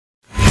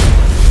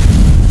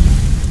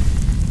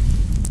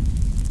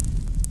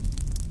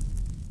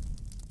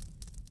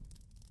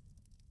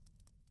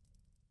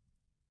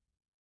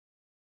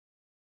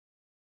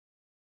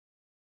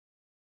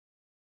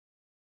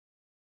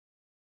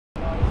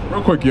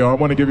Real quick, y'all, I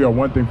want to give y'all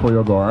one thing before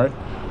y'all go, all right?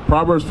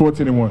 Proverbs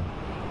 14:1.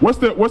 What's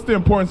the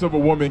importance of a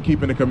woman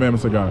keeping the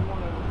commandments of God?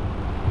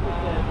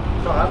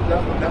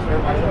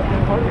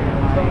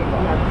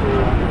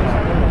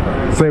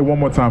 Say it one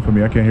more time for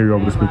me. I can't hear you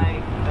over the speaker. I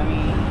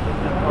mean,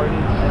 it's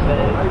important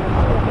that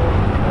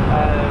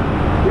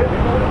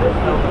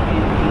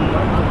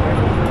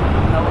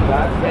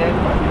God said,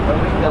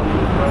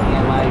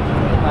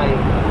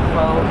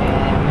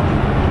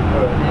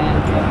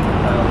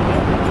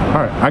 all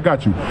right, I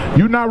got you.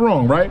 You're not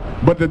wrong, right?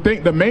 But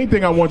the main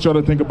thing I want y'all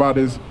to think about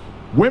is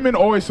women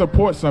always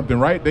support something,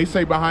 right? They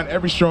say behind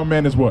every strong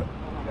man is what?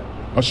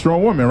 A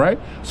strong woman, right?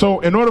 So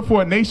in order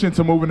for a nation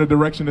to move in the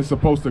direction it's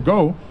supposed to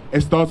go,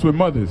 it starts with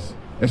mothers.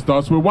 It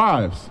starts with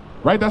wives,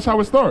 right? That's how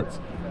it starts.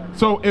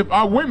 So if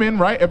our women,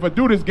 right, if a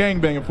dude is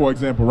gangbanging, for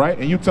example, right,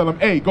 and you tell him,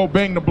 hey, go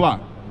bang the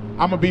block.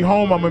 I'm going to be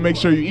home. I'm going to make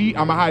sure you eat.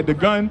 I'm going to hide the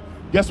gun.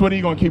 Guess what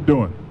he's going to keep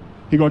doing?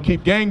 He's going to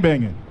keep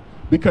gangbanging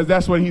because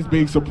that's what he's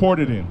being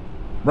supported in,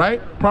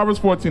 right? Proverbs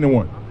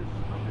 14:1.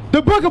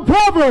 The book of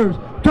Proverbs,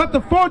 chapter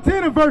 14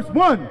 and verse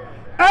 1.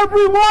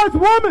 Every wise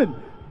woman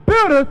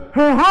buildeth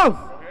her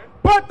house,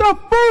 but the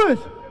foolish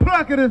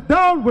plucketh it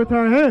down with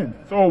her hands.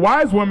 So a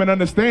wise woman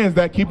understands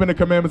that keeping the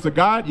commandments of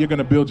God, you're going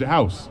to build your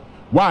house.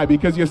 Why?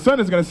 Because your son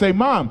is going to say,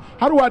 Mom,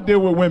 how do I deal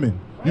with women?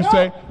 You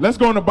say, let's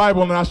go in the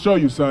Bible and I'll show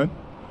you, son.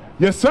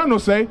 Your son will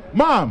say,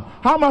 Mom,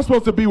 how am I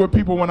supposed to be with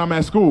people when I'm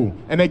at school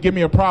and they give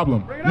me a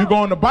problem? You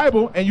go in the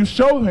Bible and you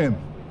show him,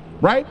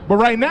 right? But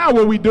right now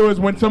what we do is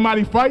when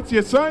somebody fights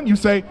your son, you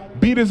say,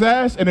 beat his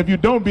ass, and if you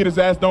don't beat his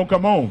ass, don't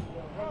come home.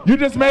 You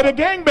just made a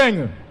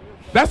gangbanger.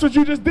 That's what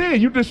you just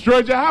did. You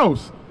destroyed your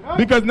house.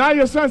 Because now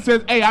your son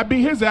says, hey, I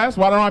beat his ass,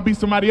 why don't I beat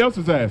somebody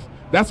else's ass?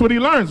 That's what he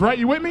learns, right?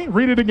 You with me?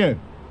 Read it again.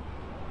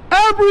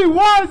 Every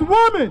wise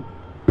woman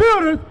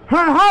buildeth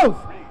her house,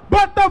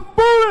 but the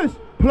foolish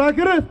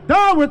plucketh it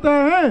down with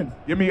her hands.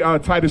 Give me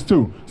Titus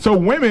 2. So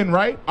women,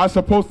 right, are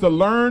supposed to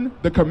learn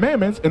the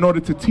commandments in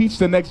order to teach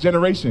the next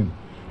generation.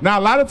 Now,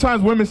 a lot of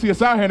times women see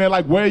us out here and they're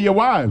like, where are your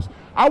wives?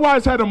 Our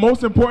wives had the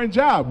most important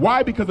job.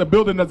 Why? Because a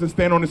building doesn't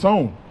stand on its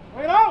own.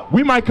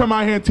 We might come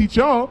out here and teach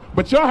y'all,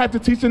 but y'all have to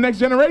teach the next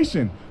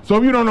generation. So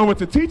if you don't know what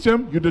to teach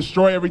them, you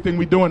destroy everything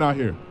we're doing out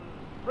here.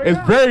 It's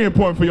very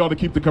important for y'all to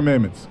keep the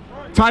commandments.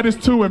 Titus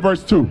 2 and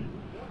verse 2.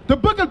 The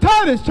book of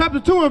Titus, chapter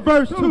 2 and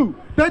verse 2.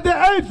 That the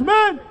aged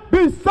man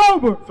be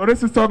sober. So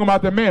this is talking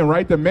about the man,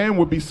 right? The man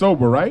would be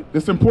sober, right?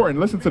 It's important.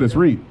 Listen to this.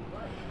 Read.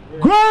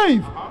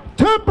 Grave,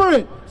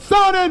 temperate,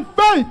 sound in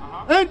faith,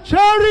 and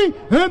charity,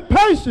 and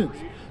patience.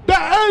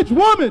 The aged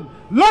woman,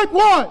 like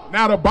what?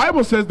 Now the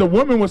Bible says the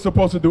woman was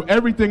supposed to do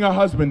everything her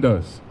husband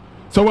does.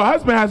 So her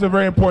husband has a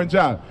very important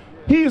job.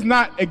 He is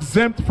not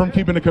exempt from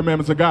keeping the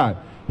commandments of God.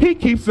 He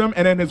keeps them,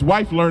 and then his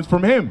wife learns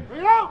from him.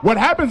 What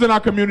happens in our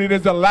community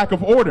is a lack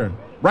of order,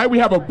 right? We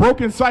have a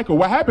broken cycle.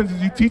 What happens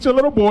is you teach a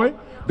little boy.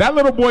 That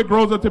little boy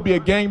grows up to be a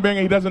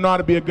gangbanger. He doesn't know how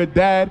to be a good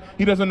dad.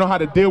 He doesn't know how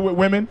to deal with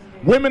women.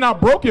 Women are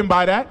broken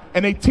by that,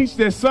 and they teach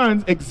their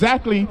sons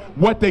exactly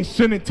what they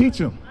shouldn't teach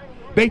them.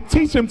 They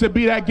teach him to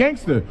be that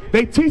gangster.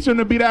 They teach him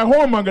to be that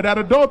whoremonger, that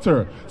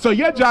adulterer. So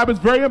your job is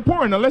very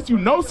important. Unless you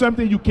know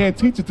something, you can't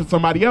teach it to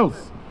somebody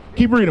else.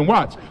 Keep reading,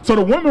 watch. So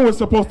the woman was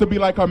supposed to be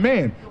like her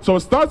man. So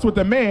it starts with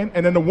the man,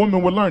 and then the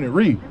woman will learn it.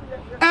 Read.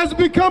 As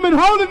becoming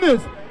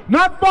holiness,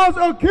 not false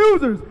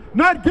accusers,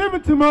 not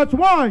giving too much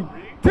wine,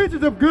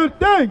 teachers of good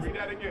things. Read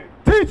that again.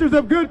 Teachers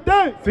of good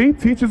things. See,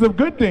 teachers of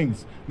good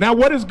things. Now,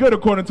 what is good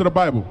according to the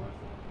Bible?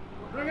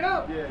 Bring it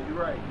up. Yeah, you're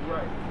right, you're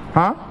right.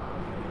 Huh?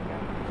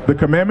 The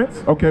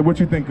commandments? Okay, what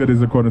you think good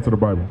is according to the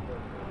Bible?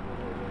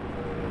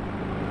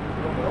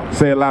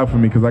 Say it loud for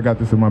me, because I got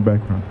this in my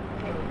background.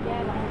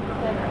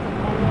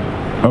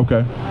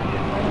 Okay.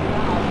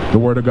 The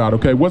word of God.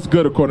 Okay, what's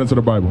good according to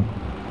the Bible?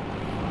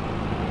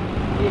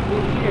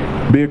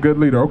 Be a good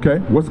leader. Okay,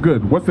 what's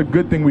good? What's a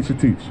good thing we should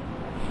teach?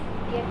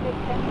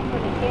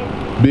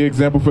 Be an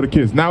example for the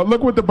kids. Now,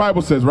 look what the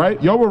Bible says, right?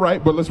 Y'all were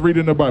right, but let's read it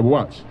in the Bible.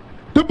 Watch.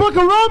 The book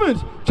of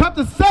Romans,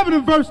 chapter 7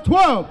 and verse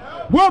 12.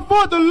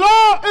 Wherefore the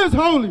law is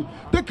holy,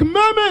 the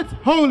commandments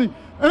holy,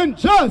 and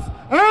just,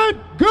 and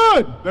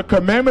good. The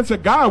commandments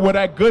of God were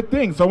that good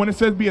thing. So when it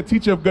says be a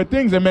teacher of good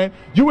things, and man,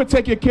 you would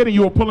take your kid and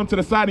you would pull him to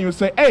the side and you would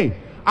say, hey,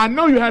 I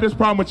know you had this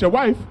problem with your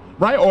wife,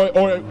 right?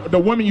 Or the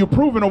woman you're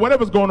proving or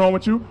whatever's going on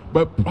with you,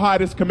 but apply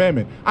this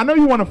commandment. I know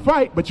you want to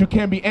fight, but you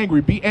can't be angry.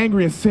 Be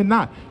angry and sin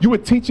not. You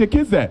would teach your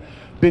kids that.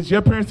 Did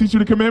your parents teach you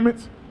the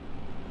commandments?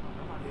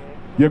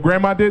 Your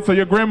grandma did? So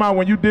your grandma,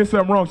 when you did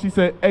something wrong, she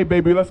said, hey,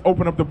 baby, let's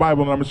open up the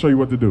Bible and I'm going to show you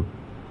what to do.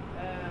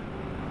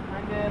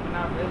 Kind of,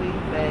 not really,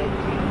 but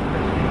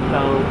so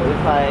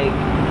it's like,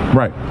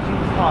 right. She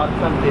was taught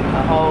something,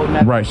 a whole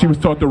nother. Right, she was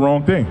taught the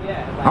wrong thing.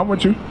 Yeah. Like, I'm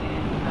with you. And,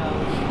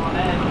 on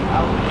that,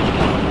 I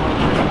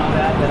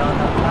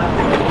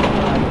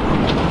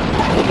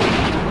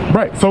was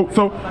right, so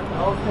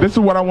this is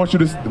what I want you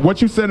to,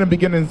 what you said in the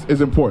beginning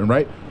is important,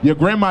 right? Your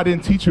grandma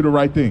didn't teach you the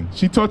right thing.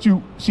 She taught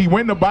you, she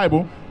went in the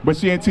Bible, but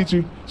she ain't teach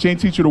you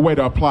the way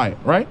to apply it,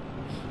 right?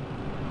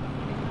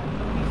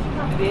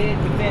 She did,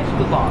 but then she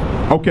was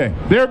lost. Okay,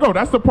 there you go.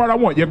 That's the part I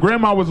want. Your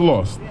grandma was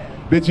lost.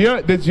 Did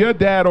your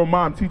dad or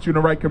mom teach you the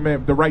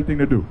right thing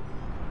to do?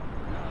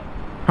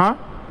 Huh?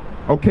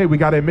 Okay, we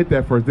got to admit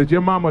that first. Did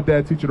your mom or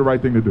dad teach you the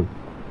right thing to do?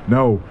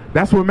 No.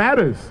 That's what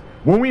matters.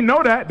 When we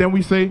know that, then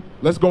we say,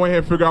 let's go ahead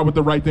and figure out what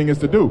the right thing is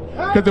to do.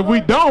 Because if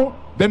we don't,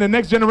 then the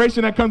next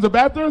generation that comes up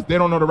after us, they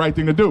don't know the right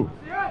thing to do.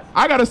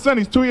 I got a son,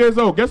 he's 2 years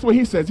old. Guess what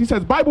he says? He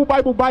says, Bible,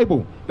 Bible,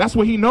 Bible. That's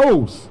what he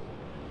knows.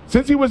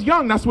 Since he was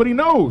young, that's what he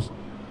knows.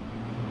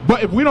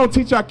 But if we don't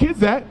teach our kids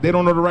that, they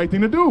don't know the right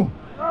thing to do.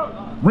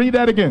 Read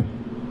that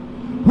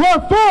again.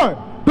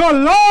 Wherefore, the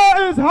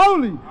law is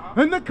holy,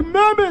 and the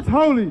commandments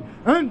holy,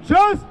 and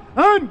just,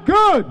 and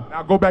good.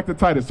 Now go back to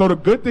Titus. So the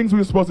good things we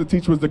were supposed to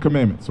teach was the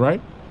commandments,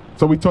 right?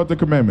 So we taught the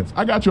commandments.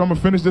 I got you. I'm going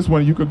to finish this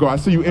one. You could go. I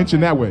see you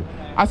inching that way.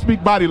 I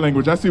speak body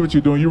language. I see what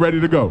you're doing. You ready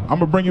to go? I'm going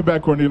to bring you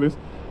back, Cornelius.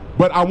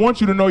 But I want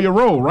you to know your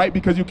role, right?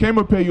 Because you came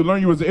up here, you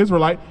learn you was an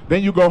Israelite,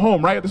 then you go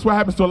home, right? This is what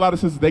happens to a lot of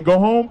sisters. They go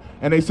home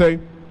and they say,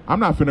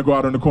 I'm not finna go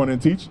out on the corner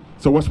and teach.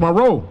 So what's my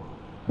role?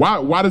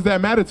 Why does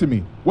that matter to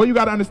me? Well, you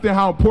got to understand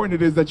how important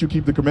it is that you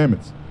keep the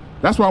commandments.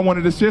 That's why I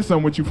wanted to share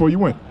something with you before you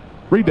went.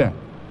 Read that.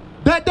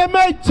 That they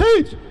may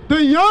teach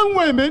the young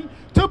women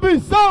to be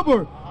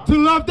sober, to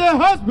love their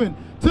husband,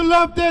 to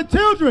love their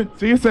children.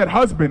 See, it said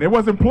husband. It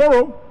wasn't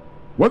plural.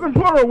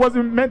 It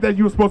wasn't meant that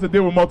you were supposed to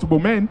deal with multiple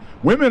men.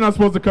 Women are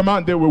supposed to come out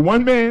and deal with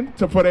one man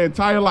for their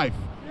entire life.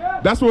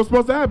 Yeah. That's what's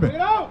supposed to happen.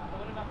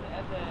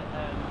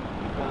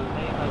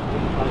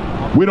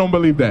 We don't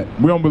believe that.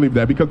 We don't believe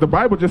that because the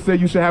Bible just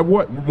said you should have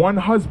what? One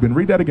husband.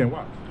 Read that again.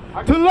 Watch.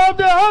 To love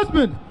their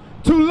husband,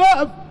 to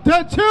love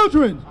their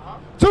children,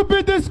 to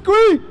be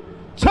discreet,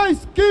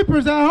 chaste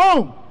keepers at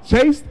home.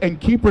 Chaste and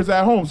keepers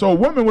at home. So a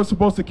woman was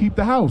supposed to keep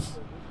the house.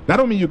 That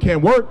don't mean you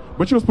can't work,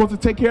 but you're supposed to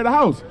take care of the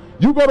house.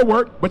 You go to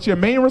work, but your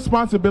main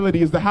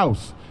responsibility is the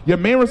house. Your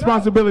main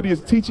responsibility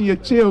is teaching your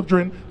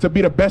children to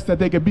be the best that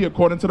they can be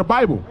according to the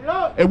Bible.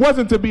 It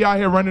wasn't to be out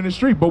here running the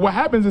street. But what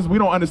happens is we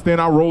don't understand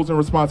our roles and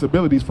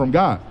responsibilities from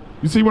God.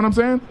 You see what I'm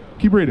saying?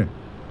 Keep reading.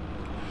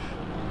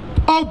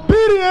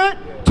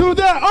 Obedient to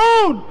their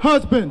own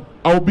husband.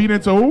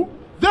 Obedient to who?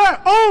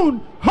 Their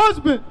own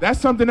husband.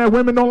 That's something that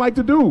women don't like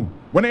to do.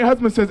 When their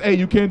husband says, hey,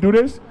 you can't do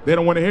this, they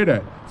don't want to hear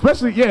that.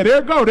 Especially, yeah, there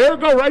it go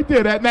right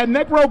there. That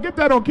neck roll, get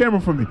that on camera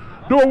for me.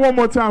 Do it one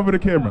more time for the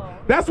camera.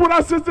 That's what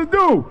our sisters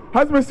do.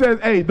 Husband says,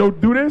 hey,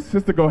 don't do this.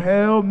 Sister go,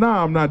 hell no,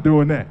 I'm not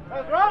doing that.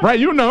 Right,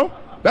 you know.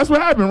 That's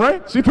what happened,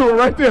 right? She threw it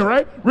right there,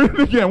 right? Read it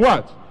again,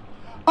 watch.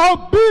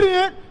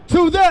 Obedient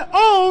to their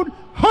own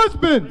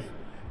husbands,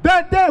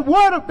 that the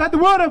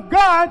word of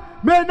God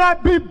may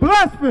not be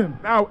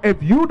blasphemed. Now,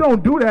 if you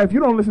don't do that, if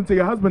you don't listen to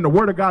your husband, the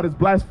word of God is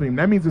blasphemed.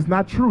 That means it's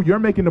not true. You're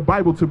making the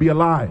Bible to be a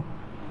lie.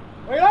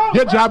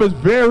 Your job is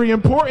very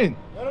important.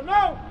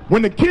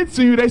 When the kids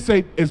see you, they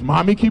say, is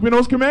mommy keeping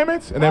those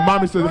commandments? And then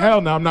mommy says,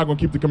 hell no, I'm not going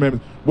to keep the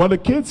commandments. Well, the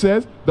kid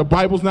says, the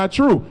Bible's not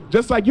true.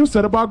 Just like you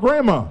said about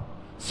grandma.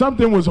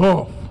 Something was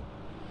off.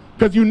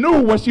 Because you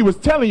knew what she was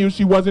telling you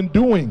she wasn't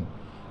doing.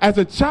 As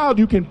a child,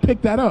 you can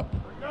pick that up.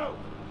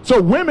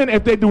 So women,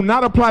 if they do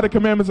not apply the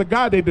commandments of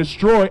God, they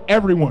destroy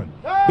everyone.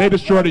 They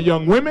destroy the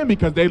young women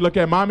because they look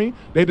at mommy.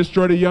 They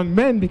destroy the young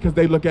men because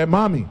they look at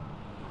mommy.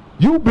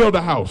 You build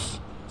a house.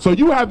 So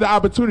you have the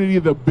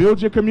opportunity to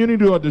build your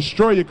community or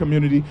destroy your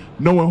community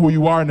knowing who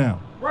you are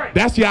now. Right.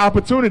 That's your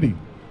opportunity.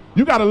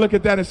 You got to look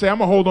at that and say, I'm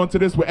going to hold on to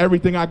this with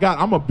everything I got.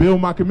 I'm going to build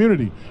my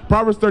community.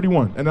 Proverbs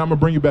 31. And I'm going to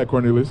bring you back,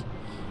 Cornelius.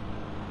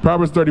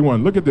 Proverbs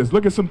 31. Look at this.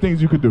 Look at some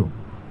things you could do.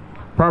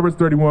 Proverbs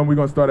 31. We're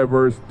going to start at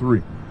verse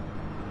 3.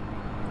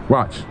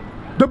 Watch.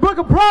 The book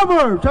of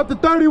Proverbs, chapter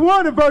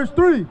 31 and verse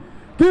 3.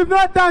 Give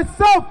not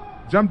thyself.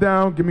 Jump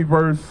down. Give me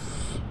verse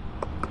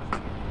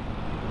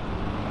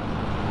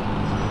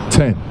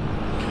 10.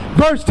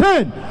 Verse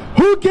 10.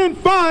 Who can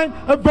find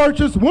a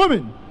virtuous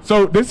woman?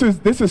 So this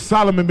is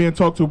Solomon being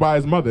talked to by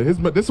his mother.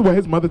 This is what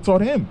his mother taught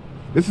him.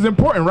 This is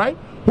important, right?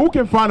 Who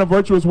can find a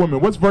virtuous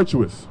woman? What's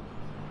virtuous?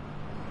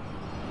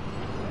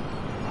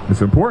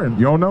 It's important.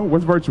 You don't know?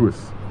 What's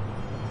virtuous?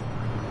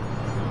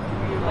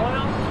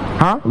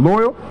 Huh?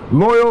 Loyal.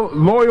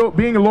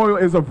 Being loyal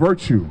is a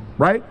virtue,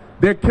 right?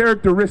 They're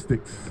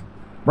characteristics,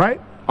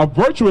 right? A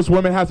virtuous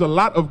woman has a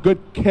lot of good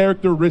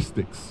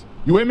characteristics.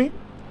 You with me?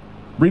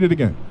 Read it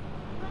again.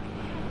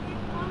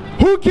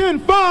 Who can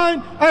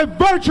find a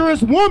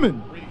virtuous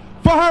woman?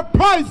 For her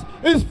price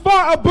is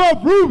far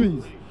above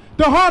rubies.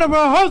 The heart of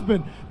her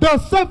husband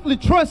does safely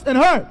trust in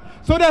her,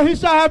 so that he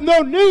shall have no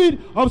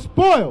need of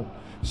spoil.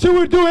 She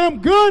will do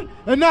him good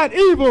and not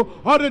evil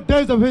all the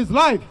days of his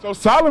life. So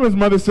Solomon's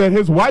mother said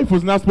his wife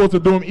was not supposed to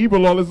do him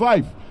evil all his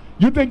life.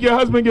 You think your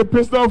husband get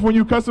pissed off when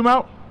you cuss him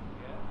out?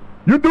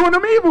 You're doing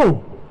him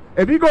evil.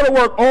 If he go to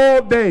work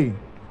all day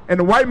and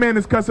the white man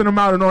is cussing him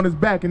out and on his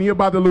back and he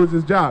about to lose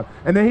his job,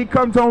 and then he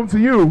comes home to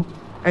you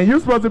and you're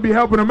supposed to be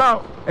helping him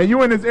out, and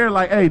you in his ear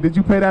like, hey, did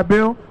you pay that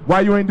bill?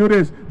 Why you ain't do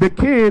this? The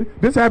kid,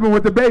 this happened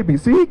with the baby.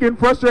 See, he getting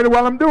frustrated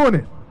while I'm doing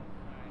it.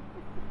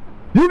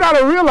 You got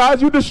to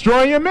realize you're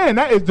destroying your man.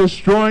 That is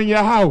destroying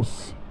your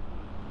house.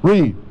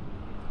 Read.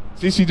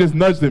 See, she just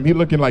nudged him. He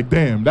looking like,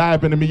 damn, that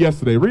happened to me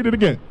yesterday. Read it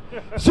again.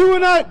 She will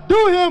not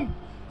do him.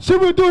 She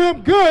will do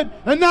him good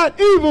and not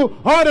evil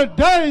all the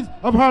days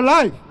of her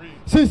life.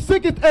 She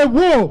seeketh a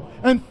wool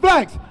and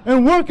flax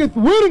and worketh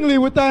willingly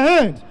with her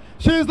hands.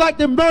 She is like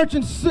the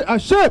merchant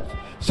ships.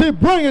 She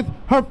bringeth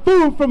her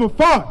food from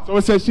afar. So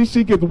it says she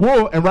seeketh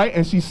wool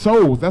and she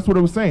sews. That's what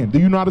it was saying. Do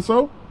you know how to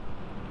sew?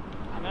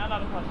 I mean, I know how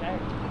to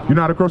crochet. You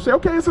know how to crochet?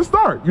 Okay, it's a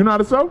start. You know how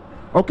to sew?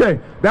 Okay,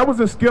 that was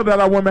a skill that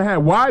our woman had.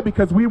 Why?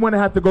 Because we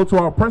wouldn't have to go to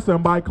our presser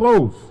and buy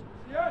clothes.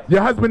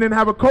 Your husband didn't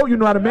have a coat, you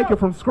know how to make it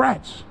from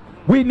scratch.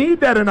 We need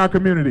that in our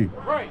community.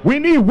 We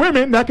need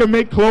women that can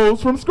make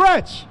clothes from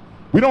scratch.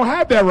 We don't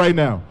have that right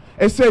now.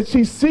 It says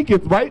she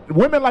seeketh, right?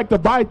 Women like to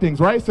buy things,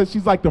 right? It says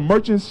she's like the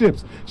merchant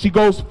ships. She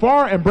goes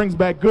far and brings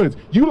back goods.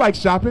 You like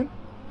shopping.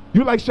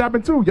 You like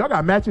shopping too. Y'all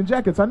got matching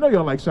jackets. I know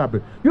y'all like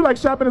shopping. You like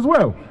shopping as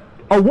well.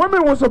 A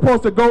woman was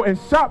supposed to go and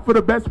shop for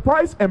the best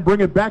price and bring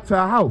it back to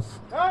her house.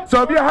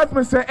 So if your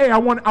husband said, hey, I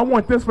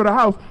want this for the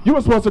house, you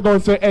were supposed to go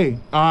and say, hey,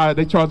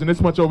 they charging this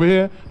much over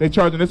here. They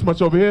charging this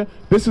much over here.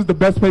 This is the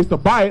best place to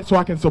buy it so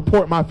I can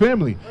support my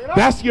family.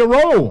 That's your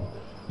role.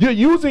 You're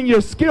using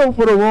your skill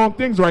for the wrong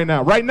things right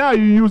now. Right now,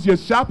 you use your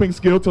shopping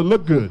skill to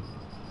look good.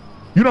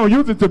 You don't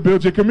use it to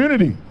build your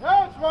community.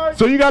 That's right.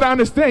 So you got to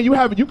understand, you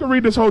can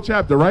read this whole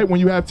chapter, right, when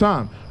you have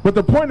time. But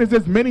the point is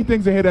there's many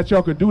things in here that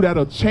y'all could do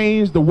that'll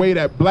change the way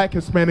that Black,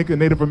 Hispanic, and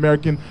Native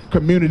American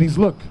communities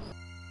look.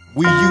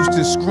 We used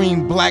to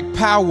scream Black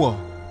Power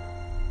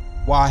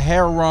while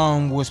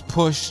heroin was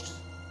pushed.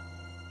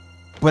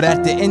 But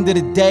at the end of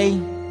the day,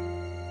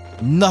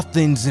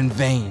 nothing's in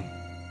vain.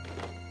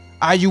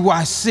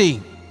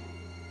 IUIC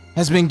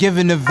has been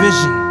given a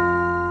vision.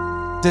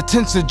 The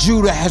tents of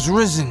Judah has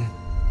risen.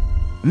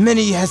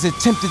 Many has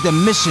attempted the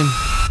mission.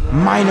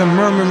 Minor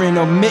murmuring,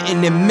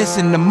 omitting, and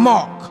missing the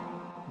mark.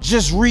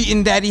 Just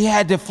reading that he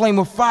had the flame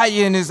of fire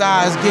in his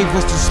eyes gave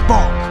us the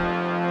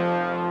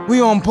spark.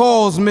 We on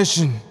Paul's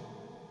mission.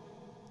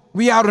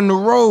 We out on the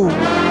road,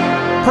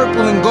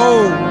 purple and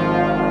gold.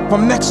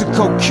 From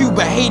Mexico,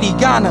 Cuba, Haiti,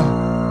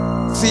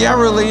 Ghana,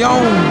 Sierra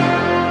Leone.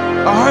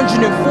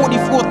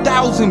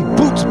 144,000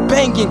 boots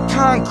banging,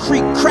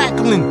 concrete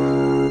crackling.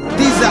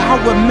 These are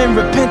our men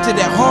repented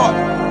at heart.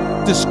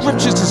 The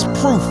scriptures is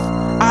proof.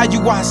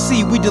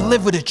 IUIC, we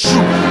deliver the truth.